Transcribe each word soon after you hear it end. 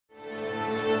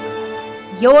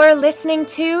You're listening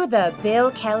to the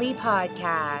Bill Kelly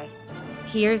Podcast.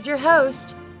 Here's your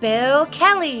host, Bill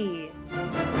Kelly.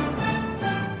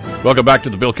 Welcome back to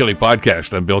the Bill Kelly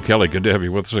Podcast. I'm Bill Kelly. Good to have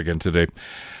you with us again today.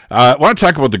 I want to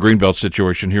talk about the Greenbelt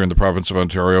situation here in the province of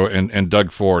Ontario and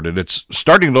Doug Ford. And it's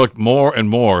starting to look more and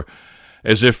more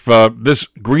as if this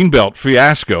Greenbelt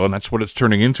fiasco, and that's what it's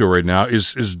turning into right now,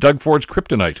 is Doug Ford's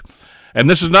kryptonite. And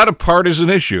this is not a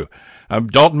partisan issue.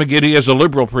 Dalton McGuinty, as a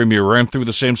Liberal premier, ran through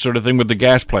the same sort of thing with the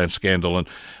gas plant scandal and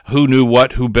who knew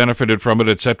what, who benefited from it,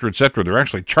 et cetera, et cetera. There are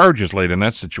actually charges laid in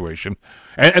that situation.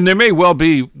 And there may well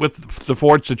be with the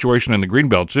Ford situation and the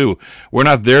Greenbelt, too. We're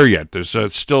not there yet. There's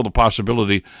still the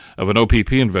possibility of an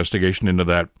OPP investigation into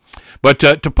that. But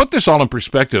to put this all in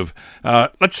perspective,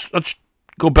 let's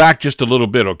go back just a little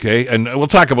bit, okay? And we'll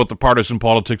talk about the partisan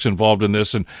politics involved in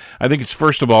this. And I think it's,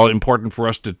 first of all, important for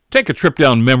us to take a trip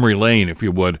down memory lane, if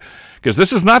you would, because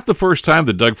this is not the first time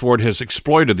that Doug Ford has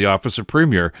exploited the office of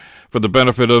premier for the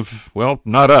benefit of, well,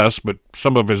 not us, but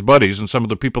some of his buddies and some of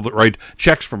the people that write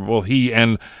checks for both he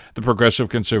and the Progressive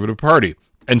Conservative Party.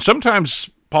 And sometimes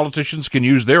politicians can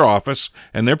use their office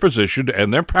and their position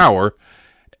and their power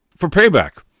for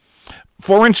payback.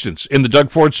 For instance, in the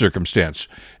Doug Ford circumstance,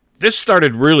 this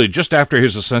started really just after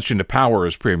his ascension to power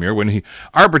as premier, when he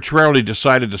arbitrarily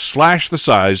decided to slash the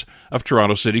size of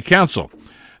Toronto City Council.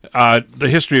 The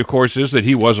history, of course, is that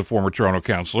he was a former Toronto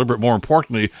councillor, but more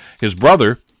importantly, his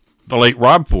brother, the late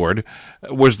Rob Ford,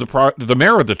 was the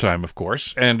mayor at the time, of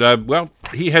course, and,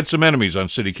 he had some enemies on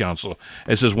city council,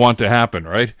 as is wont to happen,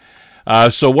 right?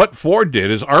 So what Ford did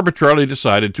is arbitrarily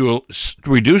decided to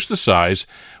reduce the size,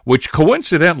 which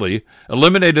coincidentally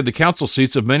eliminated the council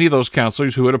seats of many of those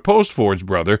councillors who had opposed Ford's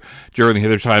brother during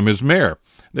their time as mayor.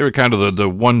 They were kind of the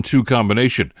 1-2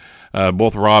 combination,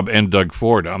 both Rob and Doug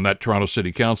Ford on that Toronto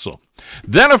City Council.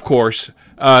 Then, of course,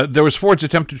 there was Ford's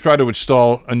attempt to try to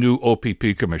install a new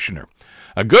OPP commissioner.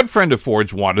 A good friend of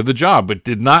Ford's wanted the job, but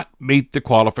did not meet the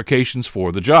qualifications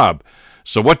for the job.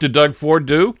 So what did Doug Ford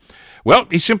do? Well,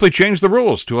 he simply changed the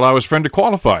rules to allow his friend to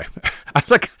qualify.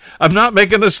 I'm not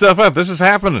making this stuff up. This is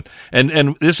happening,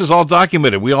 and this is all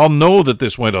documented. We all know that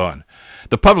this went on.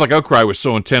 The public outcry was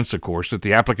so intense, of course, that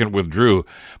the applicant withdrew,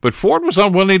 but Ford was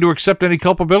unwilling to accept any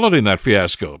culpability in that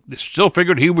fiasco. He still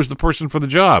figured he was the person for the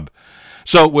job.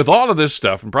 So with all of this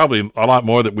stuff, and probably a lot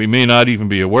more that we may not even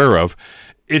be aware of,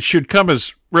 it should come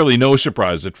as really no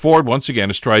surprise that Ford, once again,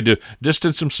 has tried to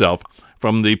distance himself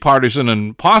from the partisan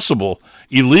and possible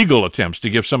illegal attempts to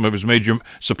give some of his major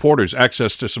supporters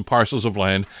access to some parcels of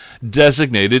land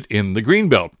designated in the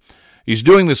Greenbelt. He's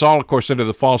doing this all, of course, under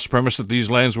the false premise that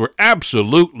these lands were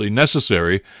absolutely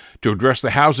necessary to address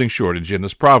the housing shortage in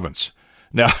this province.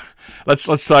 Now, let's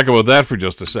talk about that for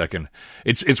just a second.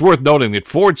 It's worth noting that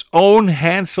Ford's own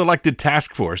hand-selected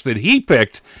task force that he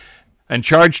picked and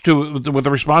charged with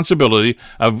the responsibility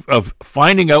of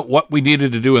finding out what we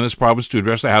needed to do in this province to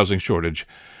address the housing shortage.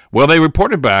 Well, they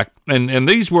reported back, and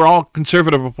these were all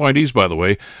Conservative appointees, by the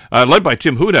way, led by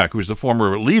Tim Hudak, who's the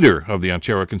former leader of the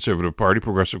Ontario Conservative Party,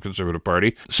 Progressive Conservative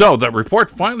Party. So that report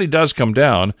finally does come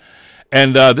down,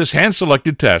 and this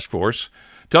hand-selected task force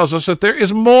tells us that there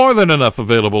is more than enough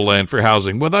available land for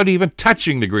housing without even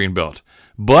touching the Greenbelt.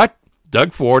 But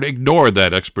Doug Ford ignored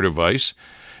that expert advice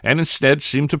and instead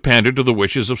seemed to pander to the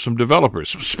wishes of some developers,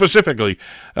 specifically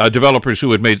developers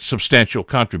who had made substantial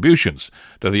contributions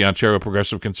to the Ontario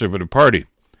Progressive Conservative Party.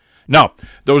 Now,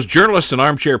 those journalists and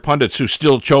armchair pundits who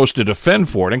still chose to defend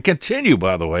Ford, and continue,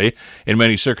 by the way, in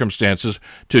many circumstances,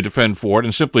 to defend Ford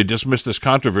and simply dismiss this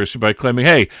controversy by claiming,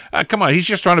 hey, come on, he's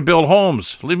just trying to build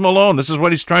homes. Leave him alone. This is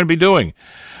what he's trying to be doing.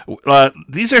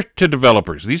 These are to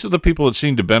developers. These are the people that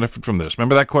seem to benefit from this.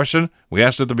 Remember that question we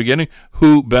asked at the beginning?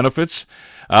 Who benefits?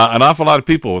 An awful lot of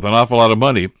people with an awful lot of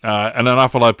money and an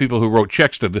awful lot of people who wrote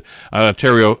checks to the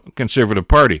Ontario Conservative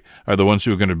Party are the ones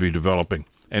who are going to be developing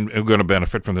and are going to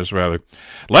benefit from this, rather.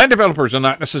 Land developers are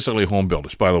not necessarily home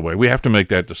builders, by the way. We have to make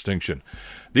that distinction.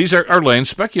 These are land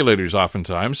speculators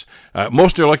oftentimes.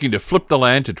 Most are looking to flip the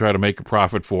land to try to make a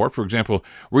profit for it. For example,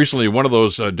 recently one of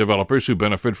those developers who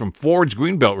benefited from Ford's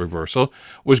Greenbelt reversal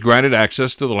was granted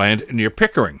access to the land near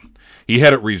Pickering. He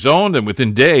had it rezoned, and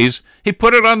within days, he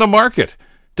put it on the market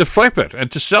to flip it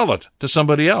and to sell it to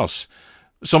somebody else.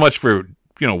 So much for,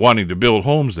 wanting to build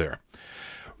homes there.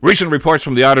 Recent reports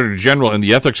from the Auditor General and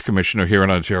the Ethics Commissioner here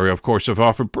in Ontario, of course, have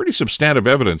offered pretty substantive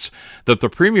evidence that the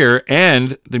Premier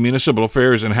and the Municipal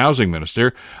Affairs and Housing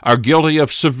Minister are guilty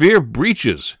of severe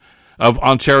breaches of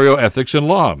Ontario ethics and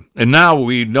law. And now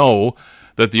we know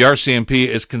that the RCMP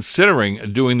is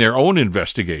considering doing their own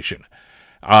investigation.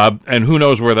 And who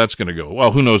knows where that's going to go?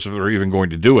 Well, who knows if they're even going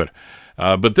to do it.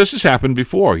 But this has happened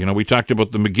before. We talked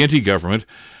about the McGuinty government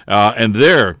and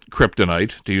their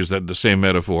kryptonite, to use the same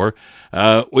metaphor,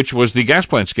 which was the gas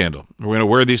plant scandal.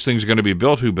 Where these things are going to be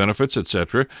built, who benefits,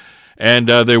 etc. And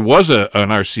there was an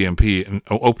RCMP, an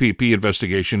OPP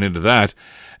investigation into that,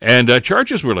 and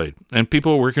charges were laid, and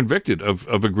people were convicted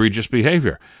of egregious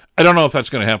behavior. I don't know if that's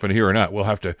going to happen here or not. We'll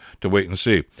have to wait and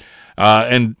see.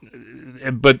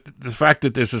 But the fact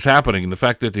that this is happening and the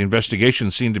fact that the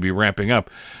investigations seem to be ramping up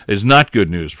is not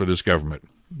good news for this government.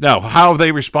 Now, how have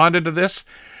they responded to this?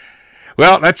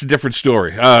 Well, that's a different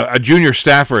story. A junior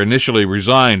staffer initially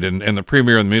resigned, and the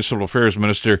Premier and the Municipal Affairs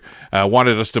Minister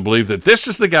wanted us to believe that this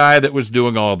is the guy that was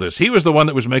doing all this. He was the one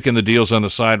that was making the deals on the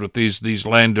side with these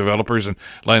land developers and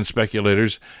land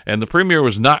speculators, and the Premier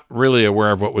was not really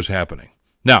aware of what was happening.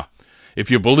 Now, if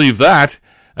you believe that,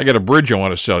 I got a bridge I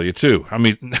want to sell you, too. I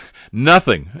mean,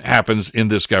 nothing happens in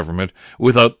this government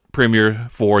without Premier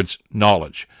Ford's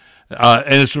knowledge. And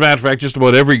as a matter of fact, just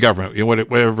about every government,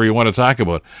 whatever you want to talk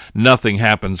about, nothing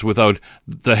happens without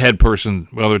the head person,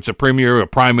 whether it's a premier, a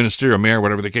prime minister, a mayor,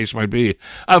 whatever the case might be.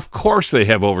 Of course they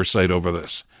have oversight over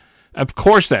this. Of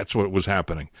course that's what was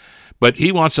happening. But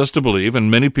he wants us to believe, and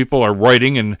many people are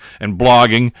writing and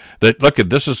blogging, that, look,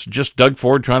 this is just Doug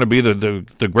Ford trying to be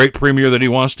the great premier that he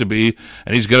wants to be,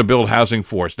 and he's going to build housing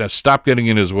for us. Now, stop getting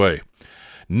in his way.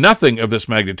 Nothing of this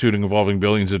magnitude involving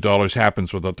billions of dollars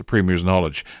happens without the Premier's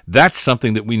knowledge. That's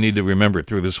something that we need to remember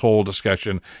through this whole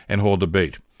discussion and whole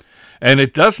debate. And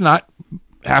it does not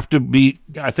have to be,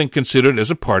 I think, considered as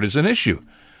a partisan issue.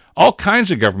 All kinds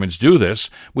of governments do this,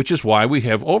 which is why we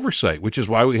have oversight, which is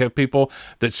why we have people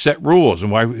that set rules,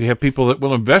 and why we have people that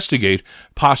will investigate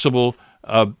possible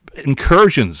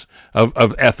incursions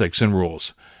of ethics and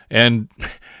rules. And,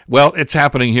 well, it's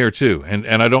happening here, too. And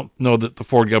I don't know that the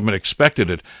Ford government expected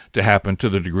it to happen to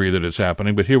the degree that it's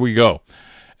happening, but here we go.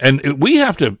 And we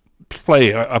have to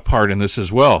play a part in this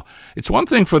as well. It's one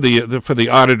thing for the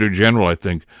Auditor General, I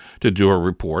think, to do a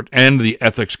report, and the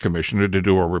Ethics Commissioner to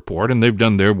do a report, and they've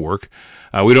done their work.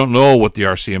 We don't know what the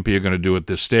RCMP are going to do at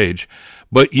this stage.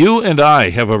 But you and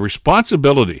I have a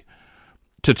responsibility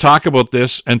to talk about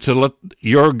this and to let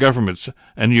your governments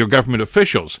and your government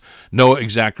officials know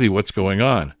exactly what's going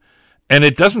on. And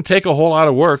it doesn't take a whole lot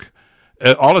of work.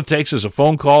 All it takes is a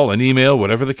phone call, an email,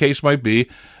 whatever the case might be,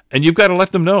 and you've got to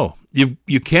let them know.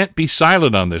 You can't be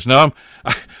silent on this. Now,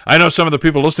 I know some of the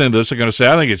people listening to this are going to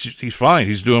say, I think he's fine.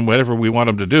 He's doing whatever we want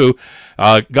him to do.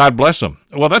 God bless him.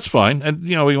 Well, that's fine. And,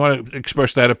 you want to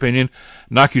express that opinion,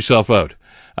 knock yourself out.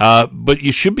 But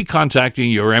you should be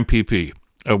contacting your MPP.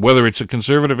 Whether it's a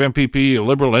Conservative MPP, a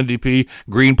Liberal NDP,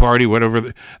 Green Party,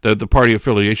 whatever the party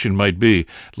affiliation might be,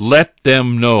 let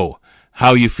them know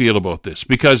how you feel about this.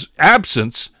 Because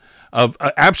absent of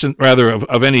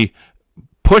any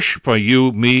push by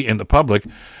you, me, and the public,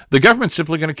 the government's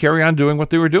simply going to carry on doing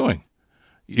what they were doing.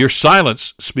 Your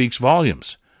silence speaks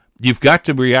volumes. You've got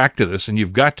to react to this, and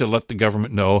you've got to let the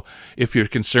government know if you're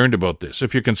concerned about this,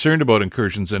 if you're concerned about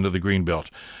incursions into the Greenbelt.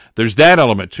 There's that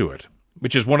element to it,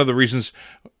 which is one of the reasons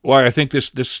why I think this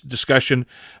discussion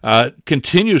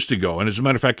continues to go, and as a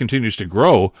matter of fact continues to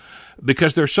grow,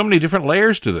 because there's so many different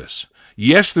layers to this.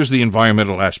 Yes, there's the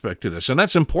environmental aspect to this, and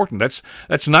that's important. That's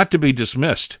not to be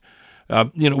dismissed.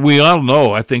 We all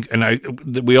know, I think,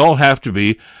 that we all have to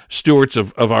be stewards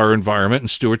of our environment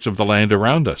and stewards of the land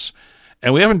around us.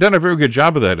 And we haven't done a very good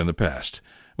job of that in the past,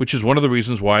 which is one of the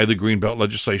reasons why the Greenbelt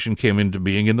legislation came into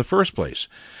being in the first place.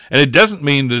 And it doesn't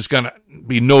mean there's going to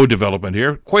be no development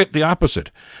here. Quite the opposite.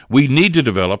 We need to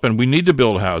develop, and we need to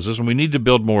build houses, and we need to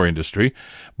build more industry,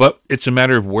 but it's a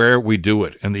matter of where we do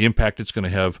it and the impact it's going to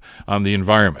have on the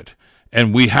environment.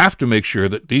 And we have to make sure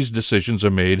that these decisions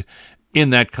are made in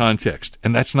that context,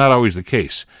 and that's not always the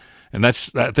case. And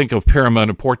that's, I think, of paramount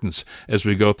importance as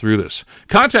we go through this.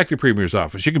 Contact the Premier's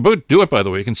office. You can do it, by the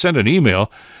way. You can send an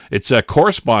email. It's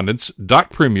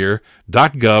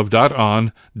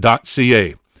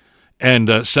correspondence.premier.gov.on.ca.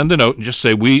 And send a note and just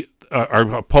say, we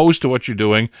are opposed to what you're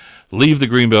doing. Leave the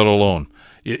Greenbelt alone.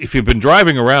 If you've been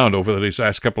driving around over these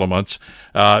last couple of months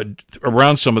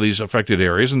around some of these affected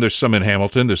areas, and there's some in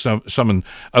Hamilton, there's some in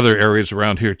other areas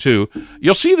around here too,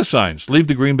 you'll see the signs, leave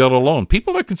the Greenbelt alone.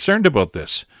 People are concerned about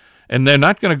this, and they're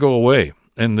not going to go away,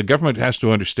 and the government has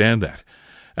to understand that.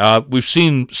 We've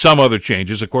seen some other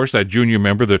changes. Of course, that junior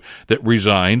member that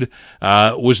resigned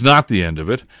was not the end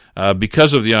of it.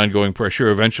 Because of the ongoing pressure,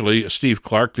 eventually Steve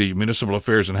Clark, the Municipal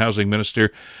Affairs and Housing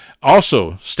Minister,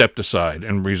 also stepped aside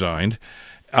and resigned.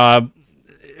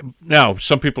 Now,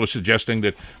 some people are suggesting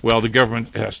that, well, the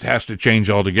government has to change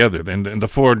altogether, and the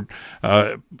Ford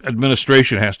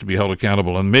administration has to be held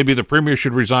accountable, and maybe the Premier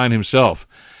should resign himself.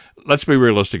 Let's be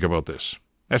realistic about this.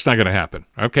 That's not going to happen,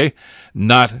 okay?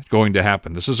 Not going to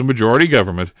happen. This is a majority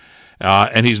government,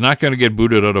 and he's not going to get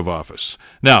booted out of office.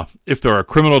 Now, if there are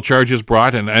criminal charges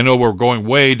brought, and I know we're going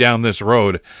way down this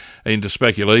road into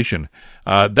speculation,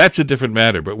 that's a different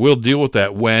matter, but we'll deal with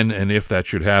that when and if that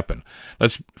should happen.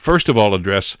 Let's first of all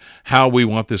address how we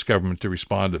want this government to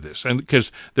respond to this, and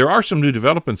because there are some new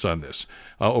developments on this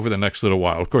over the next little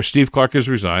while. Of course, Steve Clark has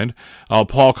resigned.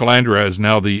 Paul Calandra is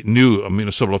now the new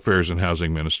Municipal Affairs and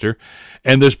Housing Minister,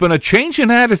 and there's been a change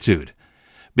in attitude.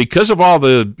 Because of all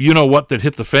the you-know-what that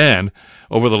hit the fan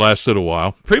over the last little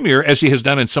while, Premier, as he has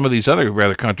done in some of these other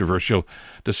rather controversial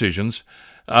decisions,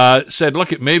 said,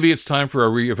 look, maybe it's time for a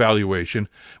reevaluation.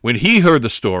 When he heard the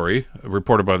story,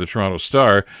 reported by the Toronto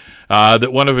Star,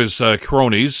 that one of his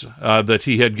cronies that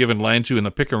he had given land to in the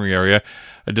Pickering area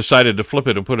decided to flip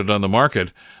it and put it on the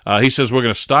market, he says, we're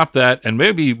going to stop that, and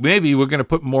maybe we're going to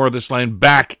put more of this land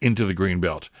back into the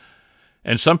Greenbelt.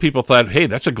 And some people thought, hey,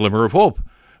 that's a glimmer of hope.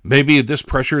 Maybe this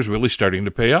pressure is really starting to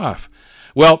pay off.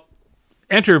 Well,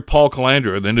 enter Paul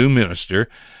Calandra, the new minister,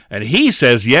 and he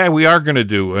says, yeah, we are going to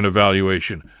do an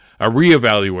evaluation, a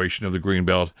reevaluation of the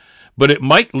Greenbelt, but it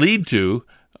might lead to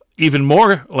even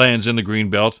more lands in the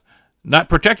Greenbelt not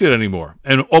protected anymore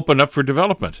and open up for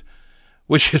development,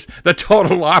 which is the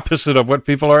total opposite of what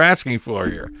people are asking for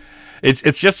here.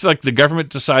 It's just like the government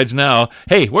decides now,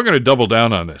 hey, we're going to double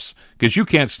down on this because you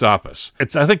can't stop us.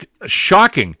 It's, I think,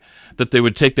 shocking that they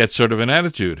would take that sort of an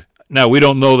attitude. Now, we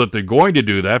don't know that they're going to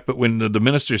do that, but when the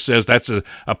minister says that's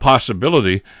a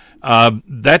possibility,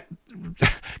 that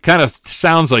kind of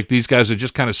sounds like these guys are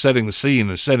just kind of setting the scene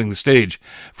and setting the stage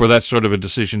for that sort of a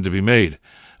decision to be made.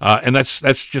 And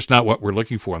that's just not what we're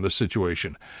looking for in this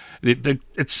situation.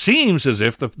 It seems as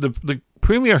if the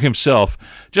Premier himself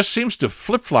just seems to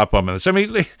flip-flop on this. I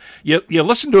mean, you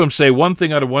listen to him say one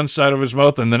thing out of one side of his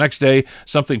mouth, and the next day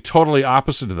something totally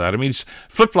opposite to that. I mean, he's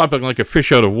flip-flopping like a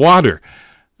fish out of water.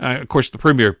 Of course, the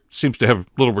Premier seems to have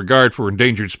little regard for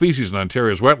endangered species in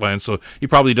Ontario's wetlands, so he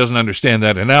probably doesn't understand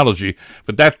that analogy.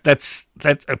 But that's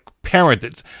apparent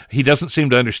that he doesn't seem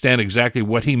to understand exactly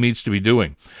what he needs to be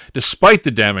doing, despite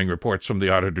the damning reports from the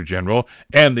Auditor General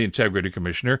and the Integrity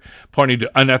Commissioner pointing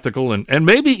to unethical and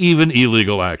maybe even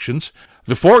illegal actions.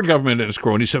 The Ford government and its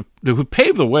cronies who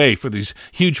paved the way for these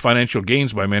huge financial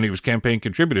gains by many of his campaign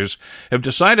contributors have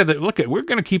decided that, look, we're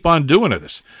going to keep on doing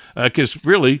this because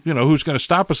really, who's going to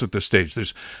stop us at this stage?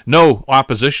 There's no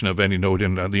opposition of any note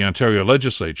in the Ontario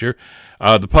legislature.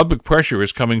 The public pressure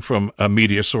is coming from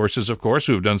media sources, of course,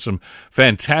 who have done some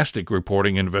fantastic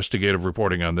reporting, investigative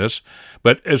reporting on this.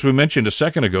 But as we mentioned a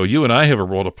second ago, you and I have a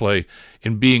role to play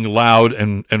in being loud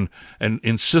and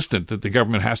insistent that the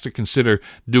government has to consider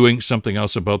doing something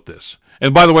else about this.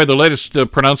 And by the way, the latest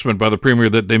pronouncement by the Premier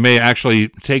that they may actually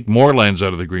take more lands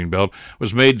out of the Greenbelt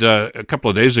was made a couple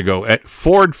of days ago at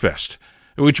Ford Fest,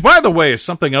 which, by the way, is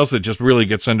something else that just really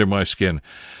gets under my skin.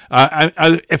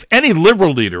 If any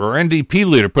Liberal leader or NDP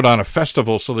leader put on a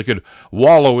festival so they could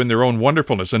wallow in their own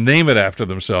wonderfulness and name it after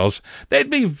themselves, they'd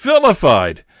be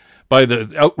vilified by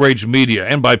the outraged media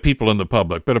and by people in the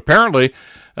public. But apparently,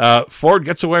 Ford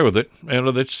gets away with it.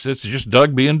 It's just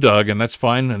Doug being Doug, and that's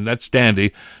fine, and that's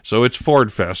dandy. So it's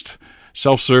Ford Fest.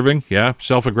 Self-serving, yeah.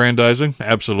 Self-aggrandizing,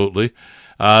 absolutely.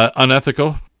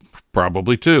 Unethical,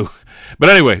 probably too. But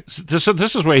anyway,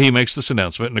 this is where he makes this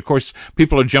announcement, and of course,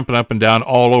 people are jumping up and down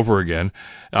all over again.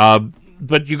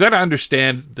 But you got to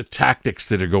understand the tactics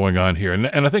that are going on here, and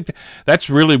I think that's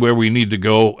really where we need to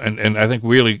go, and I think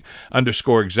really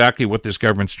underscore exactly what this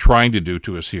government's trying to do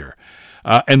to us here.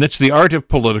 And it's the art of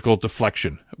political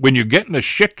deflection. When you're getting the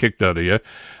shit kicked out of you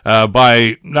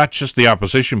by not just the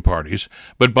opposition parties,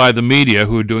 but by the media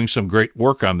who are doing some great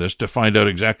work on this to find out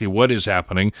exactly what is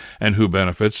happening and who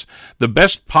benefits, the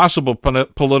best possible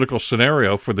political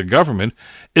scenario for the government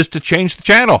is to change the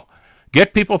channel.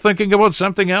 Get people thinking about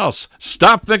something else.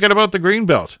 Stop thinking about the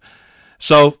Greenbelt.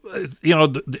 So,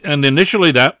 and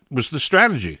initially that was the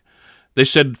strategy. They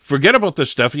said, forget about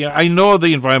this stuff. Yeah, I know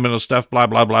the environmental stuff, blah,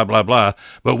 blah, blah, blah, blah,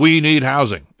 but we need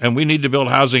housing, and we need to build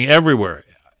housing everywhere.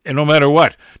 And no matter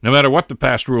what the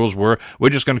past rules were,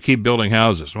 we're just going to keep building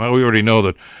houses. Well, we already know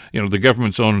that, the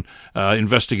government's own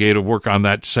investigative work on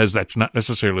that says that's not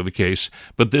necessarily the case.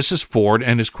 But this is Ford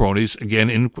and his cronies, again,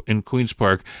 in Queen's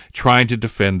Park, trying to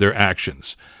defend their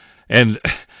actions. And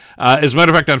as a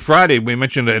matter of fact, on Friday, we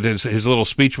mentioned that his little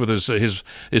speech with his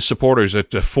supporters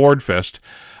at Ford Fest,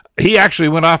 he actually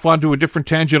went off onto a different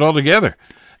tangent altogether.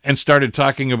 and started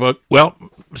talking about, well,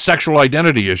 sexual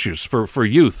identity issues for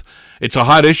youth. It's a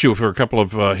hot issue for a couple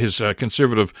of his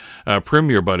conservative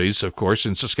premier buddies, of course,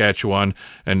 in Saskatchewan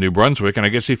and New Brunswick. And I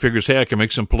guess he figures, hey, I can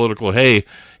make some political hay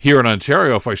here in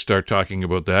Ontario if I start talking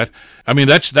about that. I mean,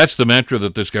 that's the mantra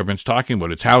that this government's talking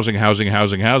about. It's housing, housing,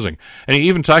 housing, housing. And he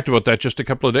even talked about that just a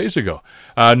couple of days ago.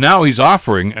 Now he's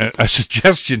offering a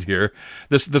suggestion here,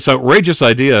 this outrageous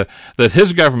idea that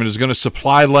his government is going to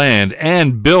supply land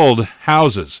and build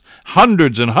houses,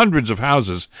 hundreds and hundreds of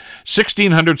houses,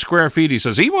 1,600 square feet. He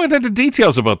says he went into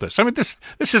details about this. I mean, this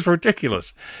is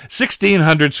ridiculous.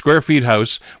 1,600 square feet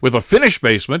house with a finished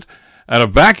basement and a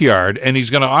backyard, and he's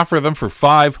going to offer them for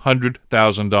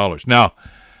 $500,000. Now,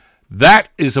 that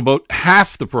is about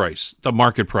half the price, the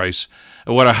market price,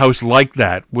 of what a house like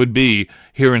that would be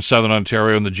here in Southern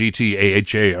Ontario in the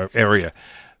GTAHA area.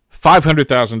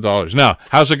 $500,000. Now,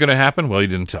 how's it going to happen? Well, he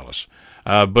didn't tell us.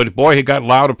 But boy, he got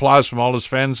loud applause from all his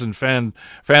friends and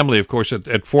family, of course,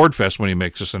 at Ford Fest when he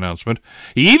makes this announcement.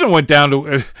 He even went down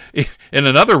to in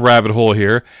another rabbit hole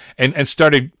here and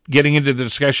started getting into the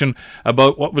discussion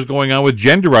about what was going on with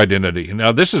gender identity.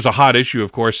 Now, this is a hot issue,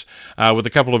 of course, with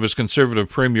a couple of his conservative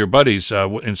premier buddies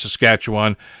in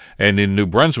Saskatchewan and in New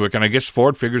Brunswick. And I guess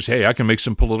Ford figures, hey, I can make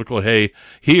some political hay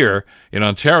here in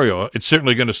Ontario. It's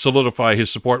certainly going to solidify his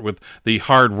support with the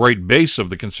hard right base of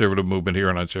the conservative movement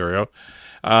here in Ontario.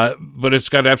 But it's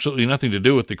got absolutely nothing to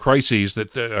do with the crises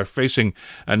that are facing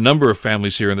a number of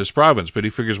families here in this province. But he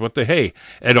figures,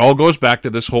 it all goes back to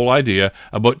this whole idea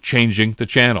about changing the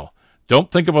channel.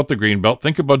 Don't think about the Greenbelt.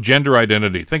 Think about gender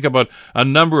identity. Think about a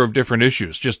number of different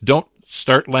issues. Just don't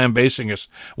start lambasting us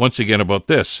once again about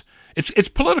this. It's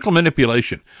political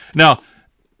manipulation. Now,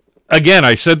 again,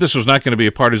 I said this was not going to be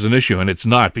a partisan issue, and it's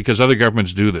not, because other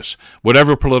governments do this.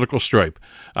 Whatever political stripe.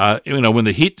 When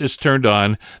the heat is turned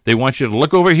on, they want you to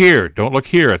look over here. Don't look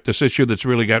here at this issue that's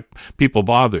really got people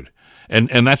bothered.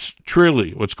 And that's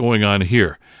truly what's going on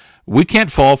here. We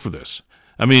can't fall for this.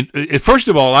 I mean, first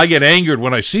of all, I get angered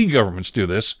when I see governments do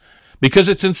this, because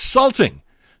it's insulting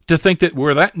to think that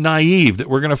we're that naive, that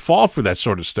we're going to fall for that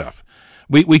sort of stuff.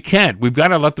 We can't. We've got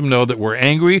to let them know that we're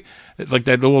angry. It's like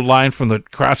that old line from the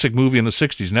classic movie in the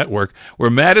 60s, Network. We're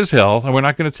mad as hell, and we're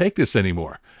not going to take this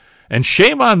anymore. And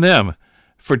shame on them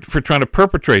for trying to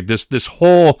perpetrate this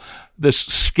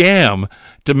scam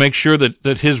to make sure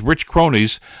that his rich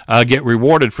cronies get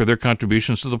rewarded for their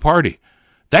contributions to the party.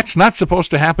 That's not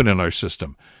supposed to happen in our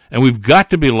system. And we've got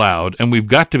to be loud, and we've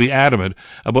got to be adamant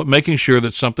about making sure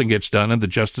that something gets done and the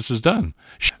justice is done.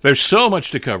 There's so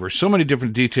much to cover, so many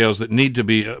different details that need to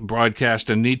be broadcast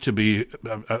and need to be,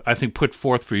 I think, put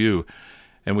forth for you.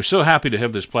 And we're so happy to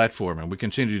have this platform, and we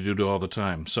continue to do it all the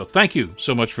time. So thank you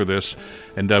so much for this,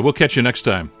 and we'll catch you next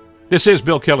time. This is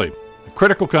Bill Kelly, a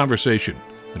critical conversation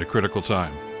in a critical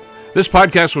time. This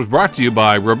podcast was brought to you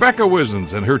by Rebecca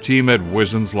Wizens and her team at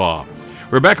Wizens Law.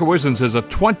 Rebecca Wizens is a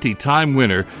 20-time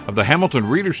winner of the Hamilton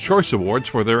Reader's Choice Awards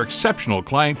for their exceptional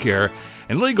client care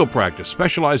and legal practice,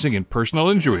 specializing in personal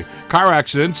injury, car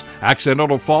accidents,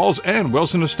 accidental falls, and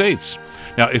Wilson Estates.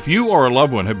 Now, if you or a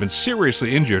loved one have been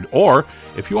seriously injured, or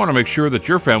if you want to make sure that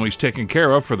your family's taken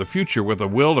care of for the future with a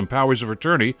will and powers of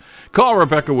attorney, call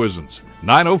Rebecca Wizens,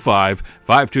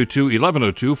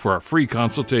 905-522-1102 for a free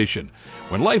consultation.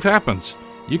 When life happens,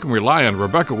 you can rely on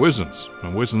Rebecca Wizens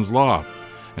and Wizens Law.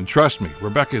 And trust me,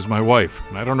 Rebecca is my wife,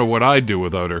 and I don't know what I'd do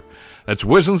without her. That's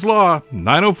Wizens Law,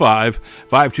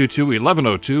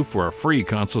 905-522-1102 for a free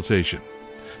consultation.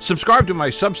 Subscribe to my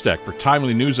Substack for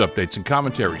timely news updates and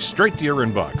commentary straight to your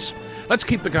inbox. Let's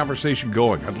keep the conversation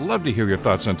going. I'd love to hear your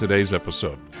thoughts on today's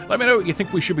episode. Let me know what you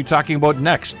think we should be talking about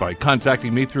next by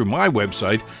contacting me through my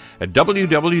website at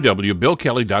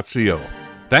www.billkelly.co.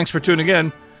 Thanks for tuning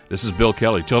in. This is Bill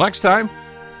Kelly. Till next time,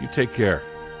 you take care.